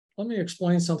let me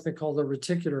explain something called the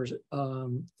reticular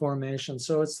formation.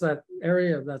 So it's that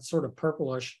area that's sort of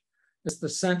purplish. It's the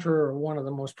center or one of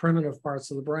the most primitive parts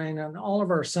of the brain, and all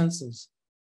of our senses,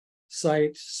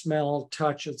 sight, smell,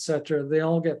 touch, etc., they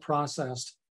all get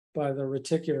processed by the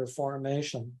reticular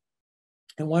formation.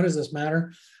 And why does this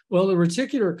matter? Well, the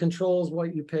reticular controls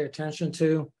what you pay attention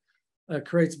to,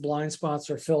 creates blind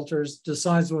spots or filters,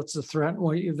 decides what's a threat and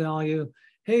what you value.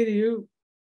 Hey, do you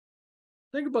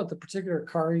think about the particular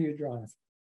car you drive?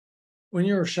 When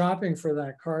you were shopping for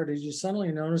that car, did you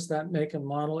suddenly notice that make and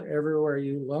model everywhere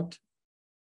you looked?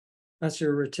 That's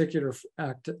your reticular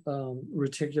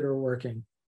working.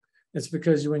 It's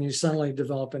because when you suddenly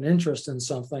develop an interest in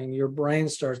something, your brain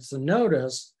starts to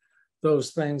notice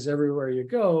those things everywhere you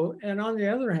go. And on the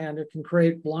other hand, it can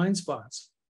create blind spots.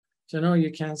 So you know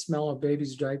you can't smell a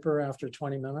baby's diaper after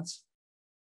 20 minutes.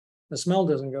 The smell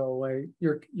doesn't go away.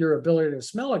 Your ability to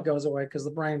smell it goes away because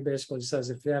the brain basically says,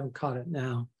 if you haven't caught it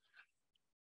now,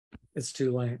 it's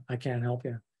too late. I can't help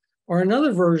you. Or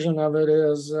another version of it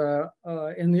is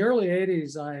in the early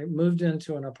 80s, I moved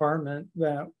into an apartment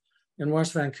that in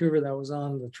West Vancouver that was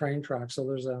on the train track. So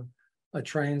there's a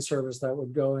train service that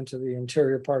would go into the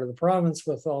interior part of the province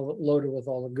with loaded with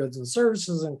all the goods and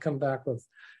services and come back with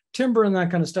timber and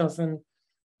that kind of stuff. And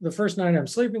the first night I'm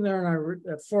sleeping there, and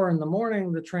at 4 in the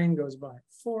morning, the train goes by,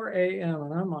 4 a.m.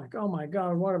 And I'm like, oh my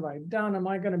God, what have I done? Am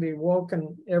I going to be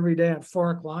woken every day at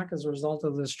 4 o'clock as a result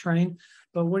of this train?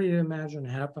 But what do you imagine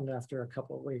happened after a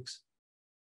couple of weeks?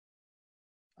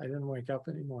 I didn't wake up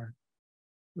anymore.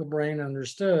 The brain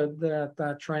understood that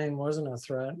that train wasn't a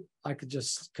threat. I could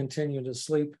just continue to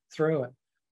sleep through it.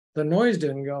 The noise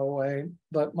didn't go away,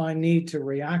 but my need to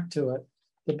react to it,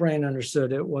 the brain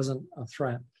understood it wasn't a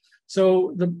threat.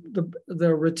 So the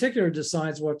reticular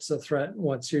decides what's a threat and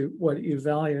what you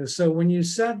value. So when you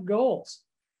set goals,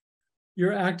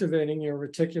 you're activating your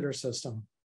reticular system.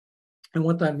 And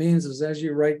what that means is as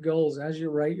you write goals, as you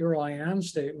write your I am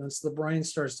statements, the brain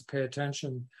starts to pay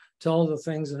attention to all the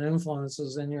things and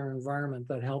influences in your environment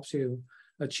that helps you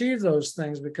achieve those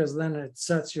things, because then it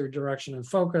sets your direction and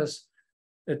focus.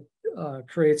 It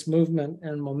creates movement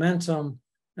and momentum,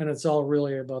 and it's all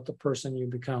really about the person you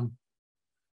become.